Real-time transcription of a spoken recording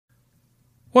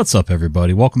What's up,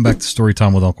 everybody? Welcome back to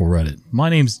Storytime with Uncle Reddit. My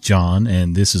name's John,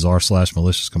 and this is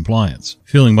r/malicious compliance.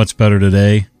 Feeling much better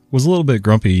today. Was a little bit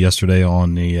grumpy yesterday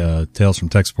on the Tales from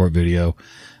Tech Support video.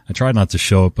 I tried not to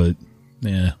show it, but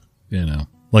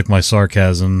like my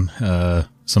sarcasm,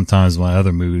 sometimes my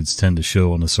other moods tend to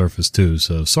show on the surface too.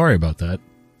 So sorry about that.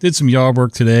 Did some yard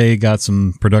work today, got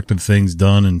some productive things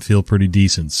done, and feel pretty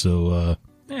decent. So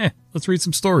let's read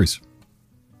some stories.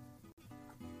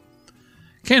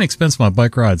 Can't expense my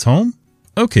bike rides home?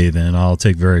 Okay, then I'll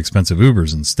take very expensive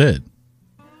Ubers instead.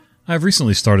 I've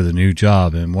recently started a new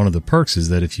job, and one of the perks is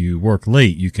that if you work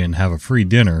late, you can have a free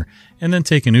dinner and then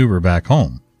take an Uber back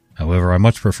home. However, I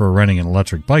much prefer renting an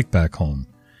electric bike back home.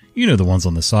 You know, the ones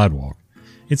on the sidewalk.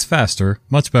 It's faster,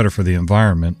 much better for the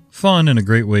environment, fun, and a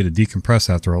great way to decompress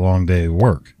after a long day of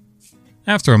work.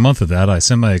 After a month of that, I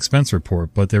sent my expense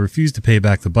report, but they refused to pay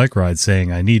back the bike ride,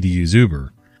 saying I need to use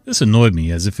Uber. This annoyed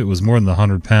me, as if it was more than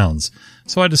 £100,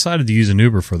 so I decided to use an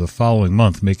Uber for the following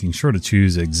month, making sure to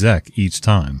choose exec each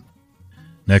time.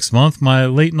 Next month, my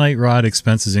late night ride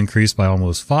expenses increased by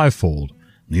almost fivefold.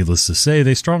 Needless to say,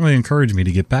 they strongly encouraged me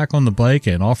to get back on the bike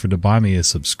and offered to buy me a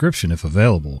subscription if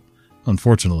available.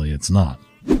 Unfortunately, it's not.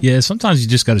 Yeah, sometimes you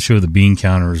just got to show the bean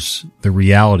counters the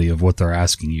reality of what they're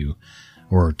asking you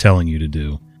or telling you to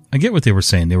do. I get what they were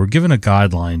saying. They were given a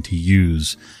guideline to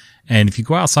use, and if you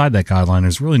go outside that guideline,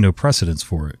 there's really no precedence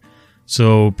for it.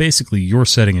 So basically, you're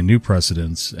setting a new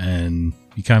precedence, and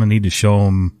you kind of need to show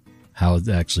them how it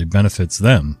actually benefits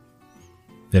them.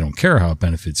 They don't care how it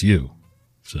benefits you.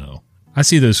 So I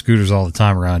see those scooters all the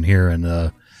time around here, and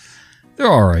they're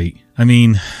all right. I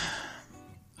mean,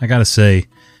 I got to say,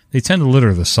 they tend to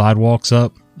litter the sidewalks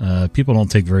up. People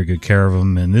don't take very good care of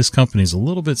them, and this company's a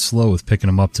little bit slow with picking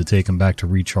them up to take them back to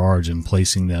recharge and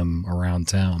placing them around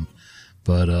town.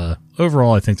 But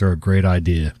overall, I think they're a great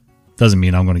idea. Doesn't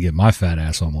mean I'm going to get my fat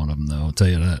ass on one of them, though. I'll tell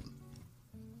you that.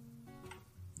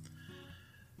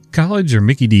 College or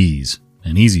Mickey D's?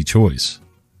 An easy choice.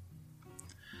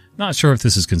 Not sure if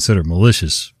this is considered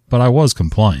malicious, but I was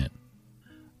compliant.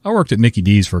 I worked at Mickey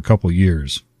D's for a couple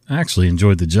years. I actually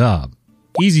enjoyed the job.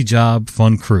 Easy job,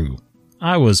 fun crew.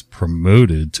 I was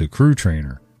promoted to crew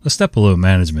trainer, a step below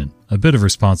management, a bit of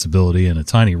responsibility, and a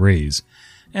tiny raise,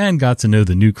 and got to know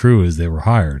the new crew as they were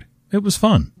hired. It was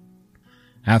fun.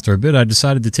 After a bit, I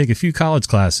decided to take a few college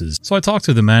classes, so I talked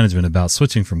to the management about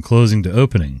switching from closing to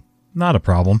opening. Not a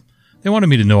problem. They wanted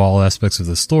me to know all aspects of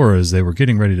the store as they were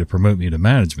getting ready to promote me to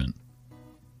management.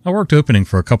 I worked opening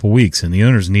for a couple weeks, and the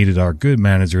owners needed our good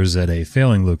managers at a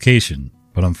failing location,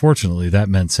 but unfortunately that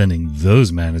meant sending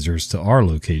those managers to our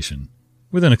location.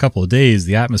 Within a couple of days,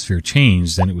 the atmosphere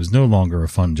changed and it was no longer a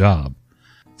fun job.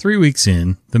 3 weeks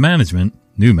in, the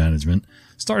new management,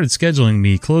 started scheduling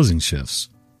me closing shifts.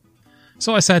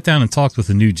 So I sat down and talked with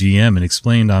the new GM and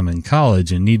explained I'm in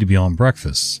college and need to be on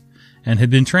breakfasts, and had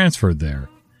been transferred there.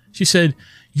 She said,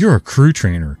 "You're a crew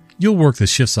trainer. You'll work the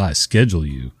shifts I schedule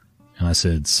you." And I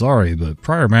said, "Sorry, but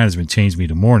prior management changed me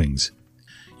to mornings.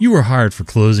 You were hired for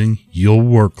closing. You'll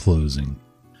work closing."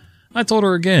 I told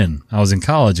her again I was in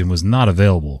college and was not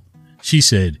available. She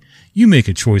said, "You make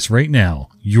a choice right now,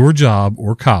 your job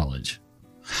or college."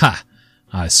 Ha!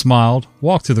 I smiled,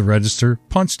 walked to the register,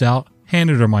 punched out,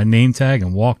 handed her my name tag,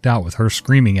 and walked out with her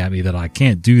screaming at me that I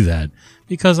can't do that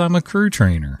because I'm a crew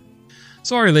trainer.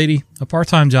 Sorry, lady, a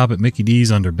part-time job at Mickey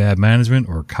D's under bad management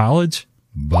or college?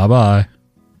 Bye-bye.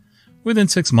 Within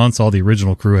 6 months, all the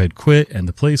original crew had quit and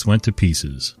the place went to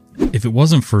pieces. If it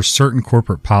wasn't for certain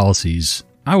corporate policies,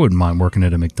 I wouldn't mind working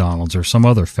at a McDonald's or some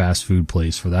other fast food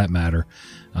place for that matter.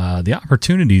 The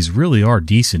opportunities really are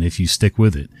decent if you stick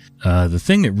with it. The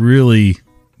thing that really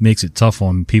makes it tough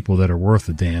on people that are worth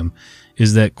a damn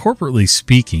is that, corporately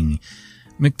speaking,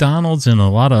 McDonald's and a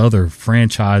lot of other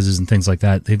franchises and things like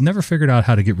that, they've never figured out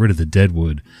how to get rid of the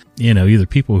deadwood. You know, either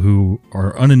people who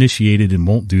are uninitiated and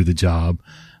won't do the job,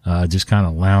 just kind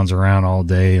of lounge around all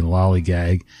day and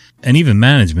lollygag, and even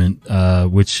management,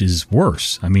 which is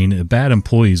worse. I mean, a bad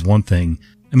employee is one thing.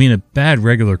 I mean, a bad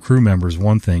regular crew member is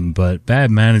one thing, but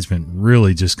bad management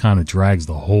really just kind of drags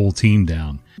the whole team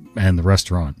down and the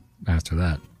restaurant after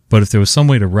that. But if there was some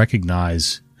way to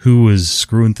recognize who was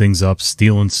screwing things up,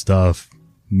 stealing stuff,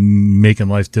 making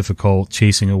life difficult,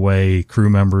 chasing away crew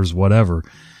members, whatever,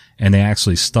 and they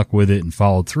actually stuck with it and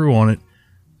followed through on it,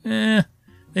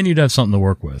 then you'd have something to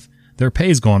work with. Their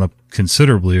pay's gone up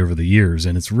considerably over the years,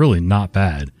 and it's really not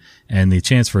bad. And the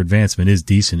chance for advancement is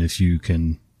decent if you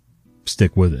can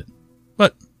stick with it.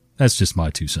 But that's just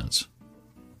my 2 cents.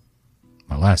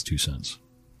 My last 2 cents.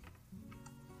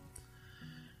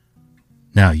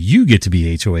 Now you get to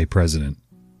be HOA president.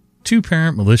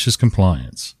 Two-parent malicious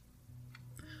compliance.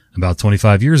 About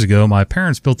 25 years ago, my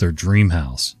parents built their dream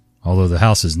house. Although the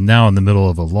house is now in the middle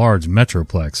of a large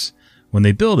metroplex, when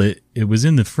they built it, it was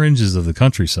in the fringes of the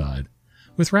countryside,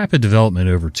 with rapid development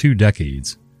over 2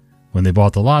 decades. When they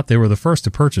bought the lot, they were the first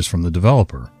to purchase from the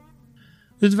developer.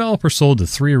 The developer sold to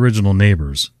 3 original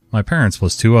neighbors, my parents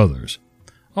plus 2 others,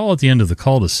 all at the end of the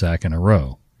cul-de-sac in a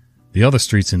row. The other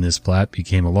streets in this plat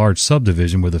became a large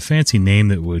subdivision with a fancy name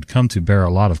that would come to bear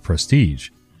a lot of prestige.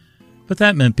 But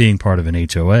that meant being part of an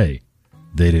HOA.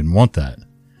 They didn't want that.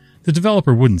 The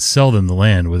developer wouldn't sell them the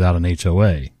land without an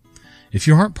HOA. If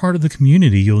you aren't part of the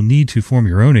community, you'll need to form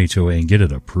your own HOA and get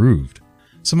it approved.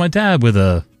 So my dad, with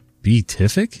a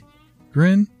beatific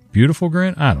grin, beautiful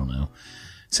grin, I don't know,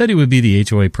 said he would be the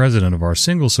HOA president of our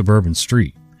single suburban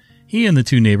street. He and the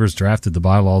 2 neighbors drafted the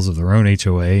bylaws of their own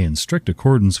HOA in strict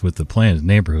accordance with the planned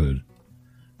neighborhood.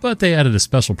 But they added a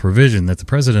special provision that the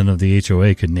president of the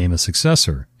HOA could name a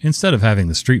successor, instead of having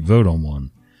the street vote on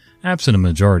one. Absent a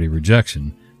majority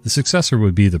rejection, the successor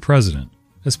would be the president,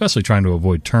 especially trying to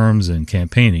avoid terms and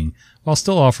campaigning while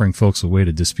still offering folks a way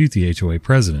to dispute the HOA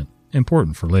president,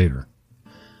 important for later.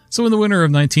 So in the winter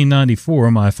of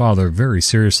 1994, my father very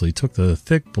seriously took the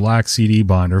thick black CD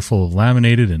binder full of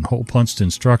laminated and hole-punched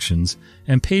instructions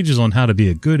and pages on how to be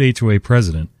a good HOA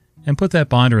president and put that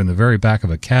binder in the very back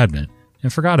of a cabinet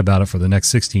and forgot about it for the next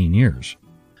 16 years.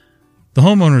 The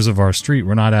homeowners of our street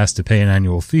were not asked to pay an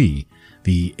annual fee.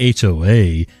 The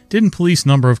HOA didn't police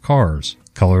number of cars,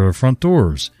 color of front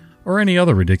doors, or any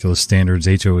other ridiculous standards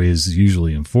HOAs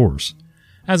usually enforce.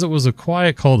 As it was a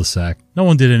quiet cul-de-sac, no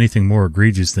one did anything more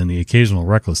egregious than the occasional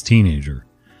reckless teenager.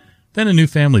 Then a new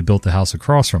family built the house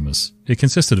across from us. It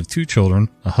consisted of 2 children,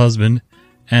 a husband,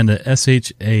 and a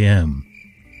SHAM.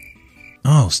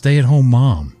 Oh, stay-at-home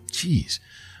mom. Jeez.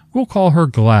 We'll call her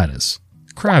Gladys.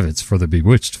 Kravitz for the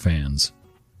Bewitched fans.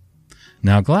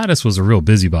 Now, Gladys was a real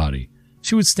busybody.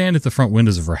 She would stand at the front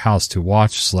windows of her house to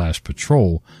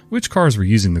watch/patrol which cars were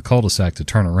using the cul-de-sac to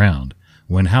turn around,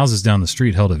 when houses down the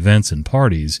street held events and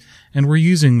parties and were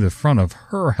using the front of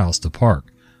her house to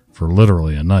park, for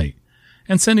literally a night,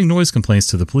 and sending noise complaints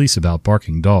to the police about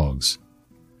barking dogs.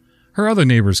 Her other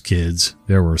neighbors' kids,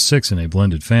 there were 6 in a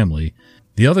blended family,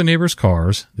 the other neighbors'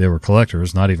 cars, they were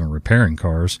collectors, not even repairing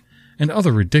cars, and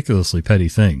other ridiculously petty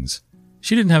things.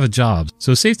 She didn't have a job,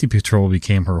 so safety patrol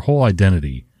became her whole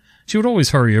identity. She would always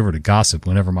hurry over to gossip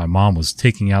whenever my mom was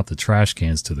taking out the trash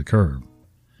cans to the curb.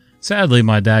 Sadly,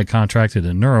 my dad contracted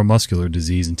a neuromuscular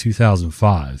disease in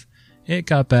 2005. It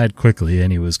got bad quickly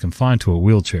and he was confined to a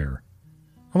wheelchair.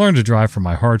 I learned to drive for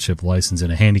my hardship license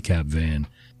in a handicap van,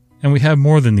 and we had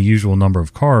more than the usual number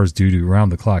of cars due to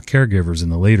round-the-clock caregivers in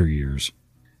the later years.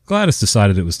 Gladys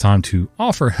decided it was time to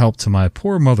offer help to my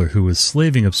poor mother who was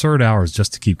slaving absurd hours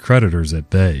just to keep creditors at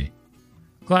bay.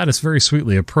 Gladys very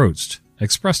sweetly approached,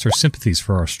 expressed her sympathies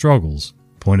for our struggles,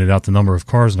 pointed out the number of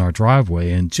cars in our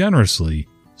driveway, and generously,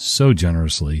 so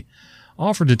generously,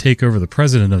 offered to take over the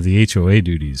president of the HOA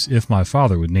duties if my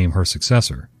father would name her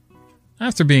successor.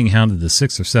 After being hounded the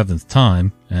 6th or 7th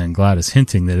time, and Gladys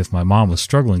hinting that if my mom was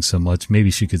struggling so much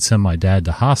maybe she could send my dad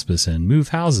to hospice and move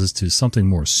houses to something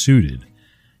more suited.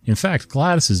 In fact,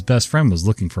 Gladys's best friend was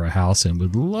looking for a house and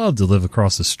would love to live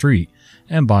across the street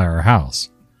and buy our house.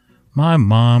 My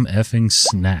mom effing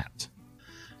snapped.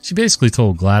 She basically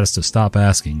told Gladys to stop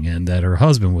asking and that her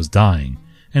husband was dying,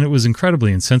 and it was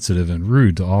incredibly insensitive and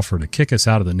rude to offer to kick us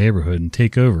out of the neighborhood and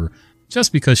take over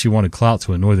just because she wanted clout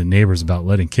to annoy the neighbors about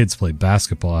letting kids play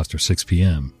basketball after 6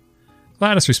 p.m.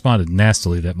 Gladys responded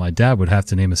nastily that my dad would have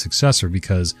to name a successor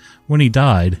because when he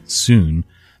died, soon,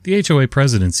 the HOA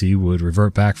presidency would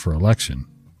revert back for election.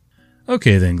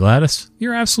 Okay then, Gladys,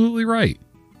 you're absolutely right.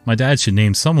 My dad should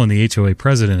name someone the HOA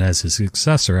president as his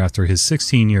successor after his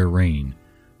 16-year reign.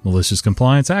 Malicious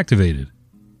compliance activated.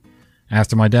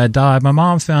 After my dad died, my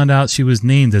mom found out she was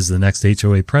named as the next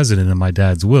HOA president in my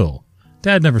dad's will.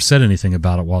 Dad never said anything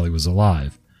about it while he was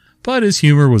alive, but his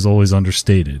humor was always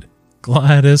understated.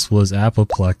 Gladys was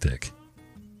apoplectic.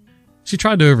 She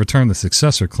tried to overturn the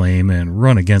successor claim and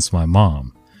run against my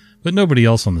mom, but nobody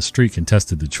else on the street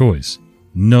contested the choice.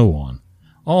 No one.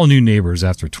 All new neighbors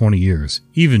after 20 years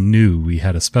even knew we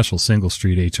had a special single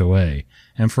street HOA,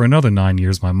 and for another 9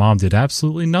 years my mom did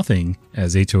absolutely nothing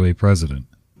as HOA president.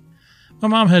 My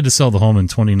mom had to sell the home in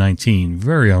 2019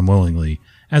 very unwillingly,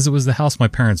 as it was the house my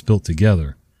parents built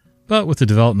together. But with the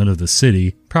development of the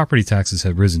city, property taxes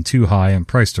had risen too high and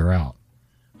priced her out.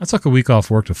 I took a week off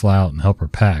work to fly out and help her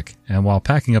pack, and while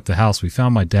packing up the house we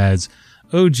found my dad's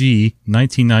OG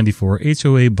 1994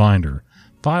 HOA binder,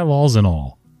 bylaws and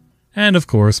all. And of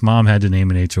course, Mom had to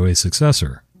name an HOA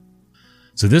successor.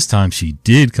 So this time she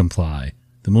did comply.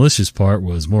 The malicious part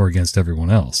was more against everyone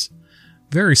else.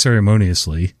 Very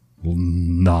ceremoniously, well,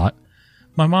 not,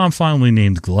 my mom finally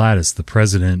named Gladys the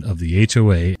president of the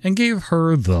HOA and gave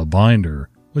her the binder,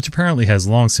 which apparently has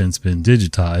long since been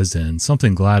digitized and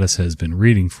something Gladys has been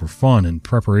reading for fun in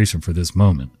preparation for this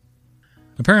moment.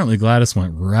 Apparently Gladys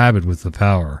went rabid with the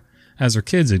power, as her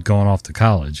kids had gone off to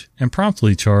college, and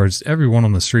promptly charged everyone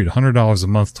on the street $100 a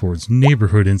month towards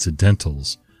neighborhood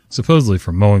incidentals, supposedly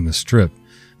for mowing the strip,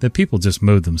 that people just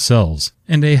mowed themselves,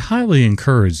 and a highly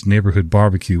encouraged neighborhood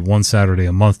barbecue one Saturday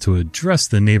a month to address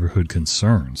the neighborhood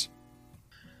concerns.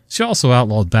 She also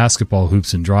outlawed basketball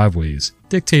hoops in driveways,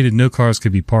 dictated no cars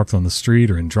could be parked on the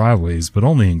street or in driveways, but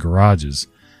only in garages,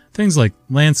 things like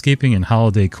landscaping and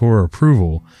holiday core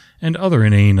approval, and other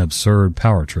inane, absurd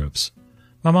power trips.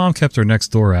 My mom kept her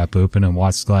Nextdoor app open and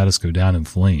watched Gladys go down in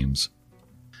flames.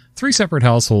 3 separate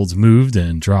households moved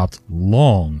and dropped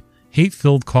long,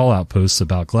 hate-filled call-out posts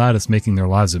about Gladys making their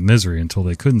lives a misery until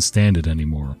they couldn't stand it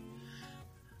anymore.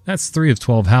 That's 3 of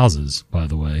 12 houses, by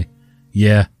the way.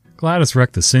 Yeah, Gladys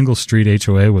wrecked a single street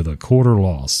HOA with a quarter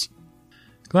loss.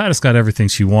 Gladys got everything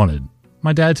she wanted.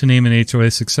 My dad to name an HOA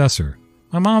successor,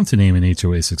 my mom to name an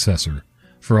HOA successor,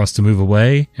 for us to move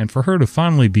away, and for her to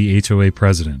finally be HOA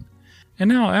president. And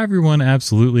now everyone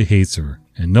absolutely hates her,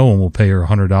 and no one will pay her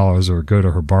 $100 or go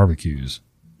to her barbecues.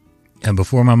 And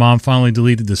before my mom finally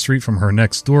deleted the street from her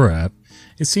Nextdoor app,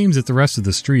 it seems that the rest of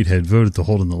the street had voted to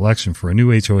hold an election for a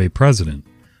new HOA president.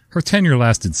 Her tenure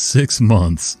lasted 6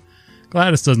 months.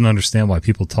 Gladys doesn't understand why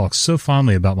people talk so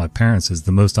fondly about my parents as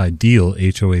the most ideal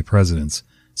HOA presidents,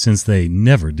 since they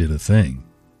never did a thing.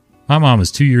 My mom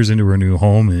is 2 years into her new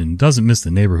home and doesn't miss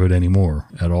the neighborhood anymore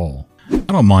at all.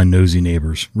 I don't mind nosy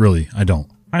neighbors. Really, I don't.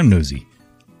 I'm nosy.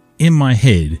 In my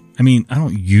head, I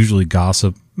don't usually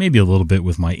gossip, maybe a little bit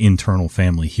with my internal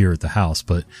family here at the house,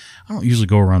 but I don't usually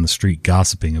go around the street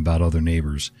gossiping about other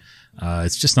neighbors.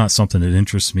 It's just not something that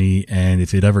interests me, and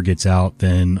if it ever gets out,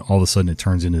 then all of a sudden it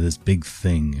turns into this big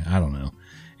thing. I don't know.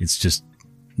 It's just,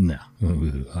 no,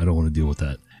 I don't want to deal with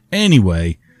that.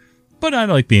 Anyway, but I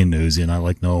like being nosy, and I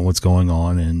like knowing what's going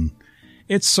on, and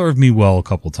it's served me well a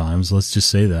couple times, let's just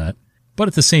say that. But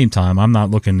at the same time, I'm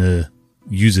not looking to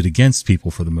use it against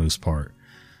people for the most part.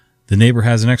 The neighbor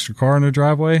has an extra car in their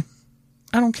driveway.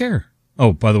 I don't care.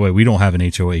 Oh, by the way, we don't have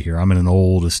an HOA here. I'm in an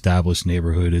old established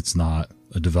neighborhood. It's not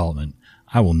a development.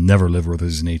 I will never live where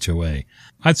there's an HOA.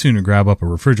 I'd sooner grab up a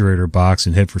refrigerator box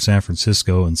and head for San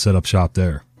Francisco and set up shop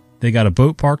there. They got a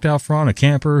boat parked out front, a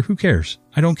camper. Who cares?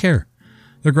 I don't care.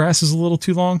 Their grass is a little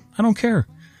too long. I don't care.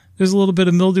 There's a little bit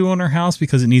of mildew on their house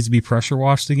because it needs to be pressure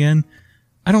washed again.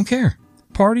 I don't care.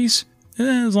 Parties?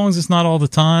 As long as it's not all the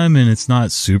time and it's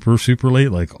not super, super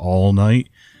late, like all night.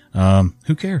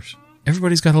 Who cares?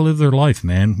 Everybody's got to live their life,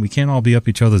 man. We can't all be up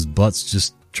each other's butts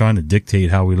just trying to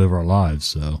dictate how we live our lives.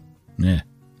 So, yeah,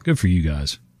 good for you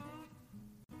guys.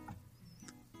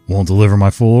 Won't deliver my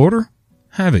full order?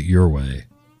 Have it your way.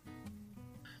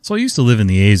 So I used to live in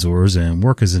the Azores and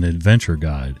work as an adventure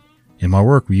guide. In my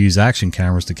work, we use action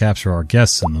cameras to capture our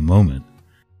guests in the moment.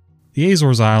 The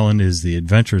Azores Island is the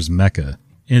adventure's mecca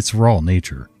in its raw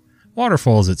nature.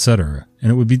 Waterfalls, etc.,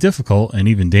 and it would be difficult and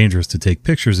even dangerous to take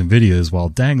pictures and videos while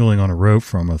dangling on a rope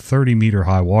from a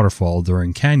 30-meter-high waterfall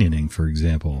during canyoning, for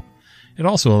example. It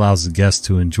also allows the guests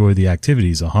to enjoy the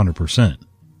activities 100%.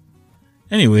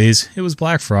 Anyways, it was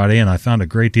Black Friday and I found a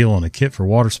great deal on a kit for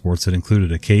water sports that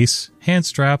included a case, hand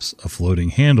straps, a floating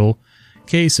handle,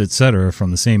 case, etc.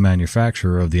 from the same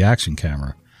manufacturer of the action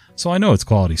camera. So I know it's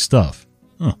quality stuff.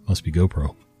 Must be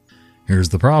GoPro. Here's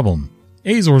the problem.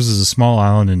 Azores is a small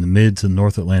island in the mid to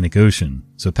North Atlantic Ocean,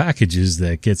 so packages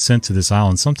that get sent to this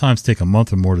island sometimes take a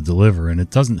month or more to deliver, and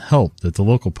it doesn't help that the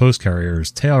local post carrier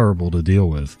is terrible to deal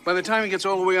with. By the time he gets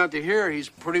all the way out to here, he's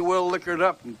pretty well liquored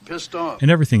up and pissed off. And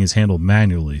everything is handled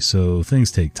manually, so things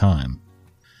take time.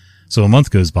 So a month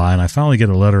goes by, and I finally get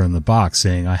a letter in the box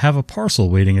saying I have a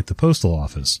parcel waiting at the postal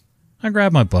office. I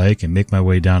grab my bike and make my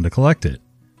way down to collect it.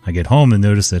 I get home and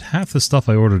notice that half the stuff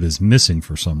I ordered is missing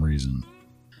for some reason.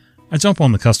 I jump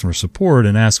on the customer support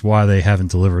and ask why they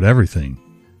haven't delivered everything.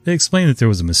 They explain that there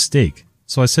was a mistake,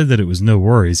 so I said that it was no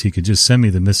worries, he could just send me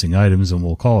the missing items and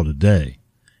we'll call it a day.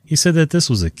 He said that this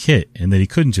was a kit and that he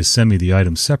couldn't just send me the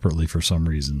items separately for some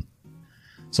reason.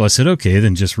 So I said okay,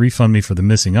 then just refund me for the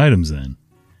missing items then.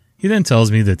 He then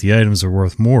tells me that the items are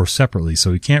worth more separately,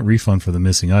 so he can't refund for the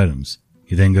missing items.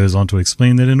 He then goes on to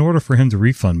explain that in order for him to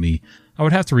refund me, I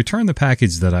would have to return the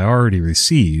package that I already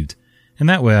received, and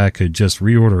that way I could just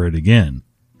reorder it again.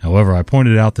 However, I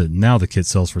pointed out that now the kit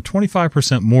sells for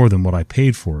 25% more than what I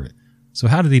paid for it. So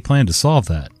how did he plan to solve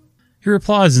that? He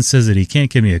replies and says that he can't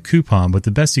give me a coupon, but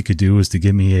the best he could do was to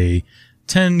give me a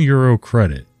 €10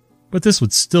 credit. but this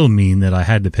would still mean that I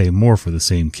had to pay more for the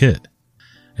same kit.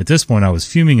 At this point, I was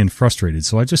fuming and frustrated,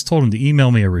 so I just told him to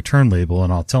email me a return label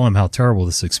and I'll tell him how terrible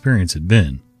this experience had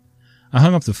been. I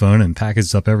hung up the phone and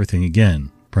packaged up everything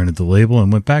again, printed the label,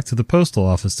 and went back to the postal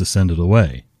office to send it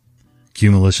away.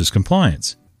 Cue malicious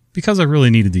compliance. Because I really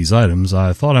needed these items,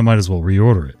 I thought I might as well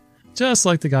reorder it. Just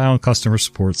like the guy on customer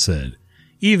support said,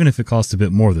 even if it cost a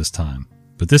bit more this time.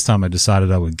 But this time I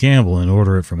decided I would gamble and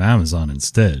order it from Amazon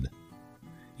instead.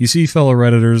 You see, fellow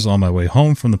Redditors, on my way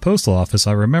home from the postal office,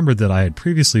 I remembered that I had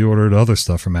previously ordered other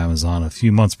stuff from Amazon a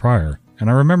few months prior, and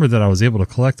I remembered that I was able to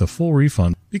collect a full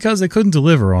refund because they couldn't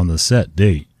deliver on the set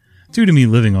date, due to me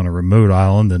living on a remote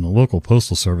island and the local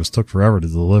postal service took forever to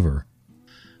deliver.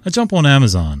 I jump on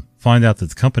Amazon, find out that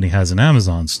the company has an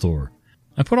Amazon store.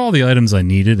 I put all the items I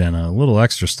needed and a little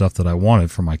extra stuff that I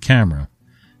wanted for my camera,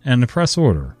 and press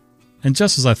order. And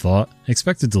just as I thought,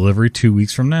 expected delivery 2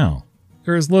 weeks from now.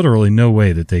 There is literally no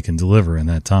way that they can deliver in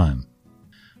that time.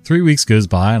 3 weeks goes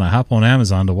by and I hop on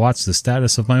Amazon to watch the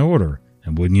status of my order,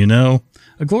 and wouldn't you know,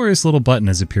 a glorious little button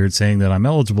has appeared saying that I'm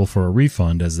eligible for a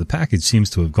refund as the package seems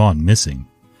to have gone missing.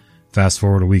 Fast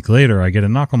forward a week later, I get a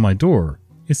knock on my door.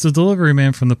 It's the delivery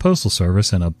man from the postal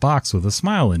service and a box with a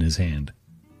smile in his hand.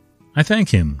 I thank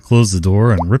him, close the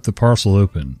door, and rip the parcel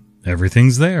open.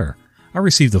 Everything's there. I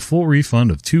received a full refund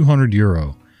of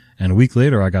 €200, and a week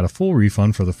later I got a full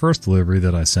refund for the first delivery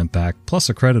that I sent back, plus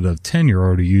a credit of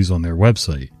 €10 to use on their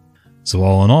website. So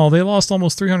all in all, they lost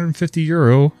almost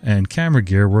 €350 and camera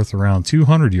gear worth around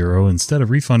 €200 instead of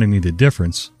refunding me the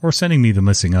difference or sending me the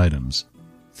missing items.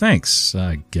 Thanks,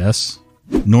 I guess.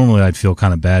 Normally I'd feel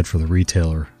kind of bad for the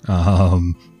retailer,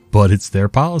 but it's their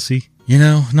policy. You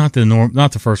know, not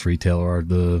the first retailer or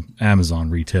the Amazon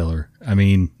retailer. I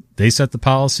mean, they set the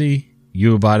policy,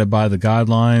 you abided by the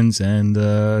guidelines,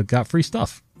 and got free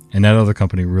stuff. And that other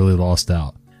company really lost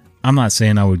out. I'm not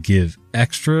saying I would give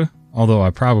extra, although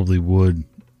I probably would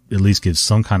at least give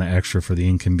some kind of extra for the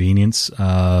inconvenience.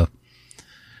 But,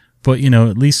 you know,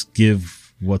 at least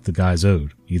give what the guys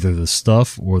owed. Either the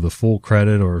stuff or the full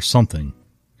credit or something.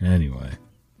 Anyway,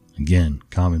 again,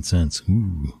 common sense.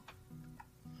 Ooh.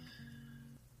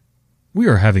 We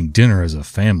are having dinner as a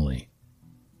family.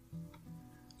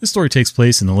 This story takes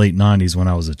place in the late 90s when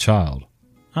I was a child.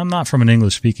 I'm not from an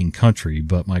English-speaking country,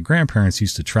 but my grandparents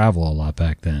used to travel a lot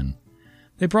back then.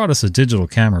 They brought us a digital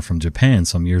camera from Japan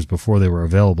some years before they were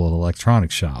available at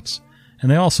electronics shops, and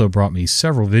they also brought me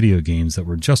several video games that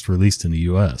were just released in the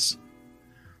US.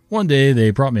 One day,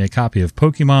 they brought me a copy of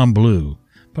Pokemon Blue,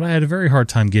 but I had a very hard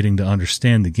time getting to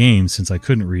understand the game since I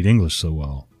couldn't read English so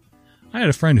well. I had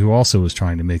a friend who also was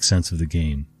trying to make sense of the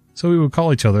game, so we would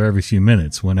call each other every few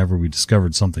minutes whenever we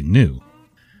discovered something new.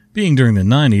 Being during the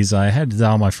 90s, I had to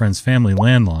dial my friend's family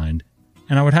landline,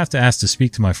 and I would have to ask to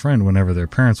speak to my friend whenever their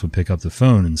parents would pick up the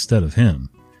phone instead of him.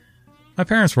 My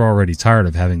parents were already tired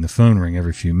of having the phone ring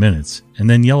every few minutes, and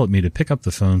then yell at me to pick up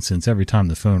the phone since every time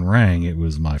the phone rang, it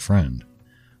was my friend.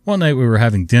 One night we were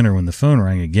having dinner when the phone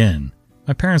rang again.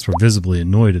 My parents were visibly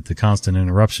annoyed at the constant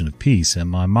interruption of peace, and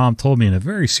my mom told me in a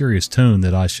very serious tone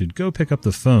that I should go pick up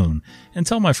the phone and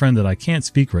tell my friend that I can't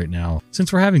speak right now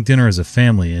since we're having dinner as a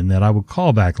family and that I would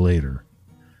call back later.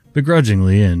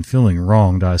 Begrudgingly and feeling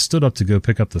wronged, I stood up to go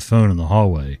pick up the phone in the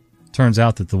hallway. Turns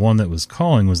out that the one that was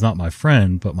calling was not my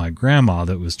friend, but my grandma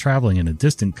that was traveling in a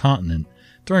distant continent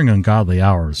during ungodly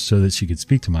hours so that she could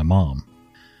speak to my mom.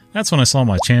 That's when I saw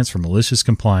my chance for malicious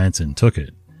compliance and took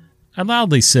it. I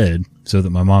loudly said, so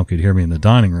that my mom could hear me in the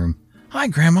dining room, "Hi,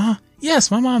 Grandma.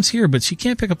 Yes, my mom's here, but she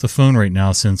can't pick up the phone right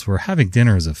now since we're having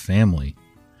dinner as a family."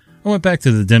 I went back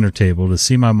to the dinner table to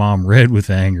see my mom red with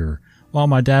anger, while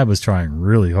my dad was trying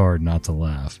really hard not to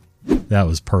laugh. That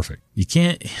was perfect.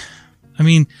 I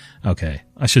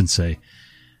shouldn't say.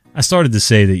 I started to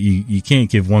say that you can't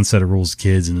give one set of rules to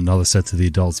kids and another set to the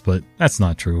adults, but that's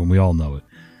not true, and we all know it.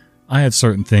 I have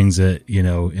certain things that,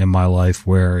 in my life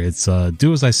where it's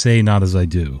do as I say, not as I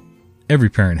do. Every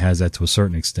parent has that to a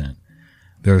certain extent.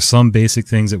 There are some basic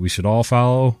things that we should all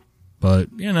follow, but,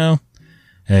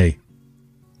 hey,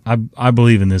 I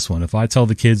believe in this one. If I tell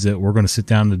the kids that we're going to sit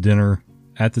down to dinner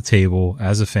at the table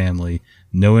as a family,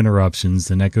 no interruptions,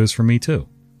 then that goes for me too.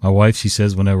 My wife, she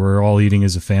says whenever we're all eating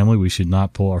as a family, we should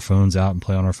not pull our phones out and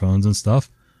play on our phones and stuff.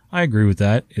 I agree with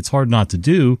that. It's hard not to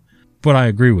do, but I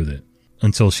agree with it.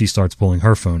 Until she starts pulling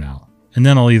her phone out. And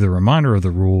then I'll either remind her of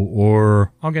the rule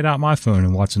or I'll get out my phone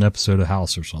and watch an episode of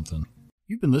House or something.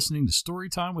 You've been listening to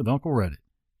Storytime with Uncle Reddit.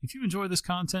 If you enjoy this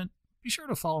content, be sure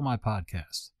to follow my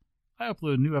podcast. I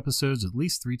upload new episodes at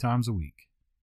least 3 times a week.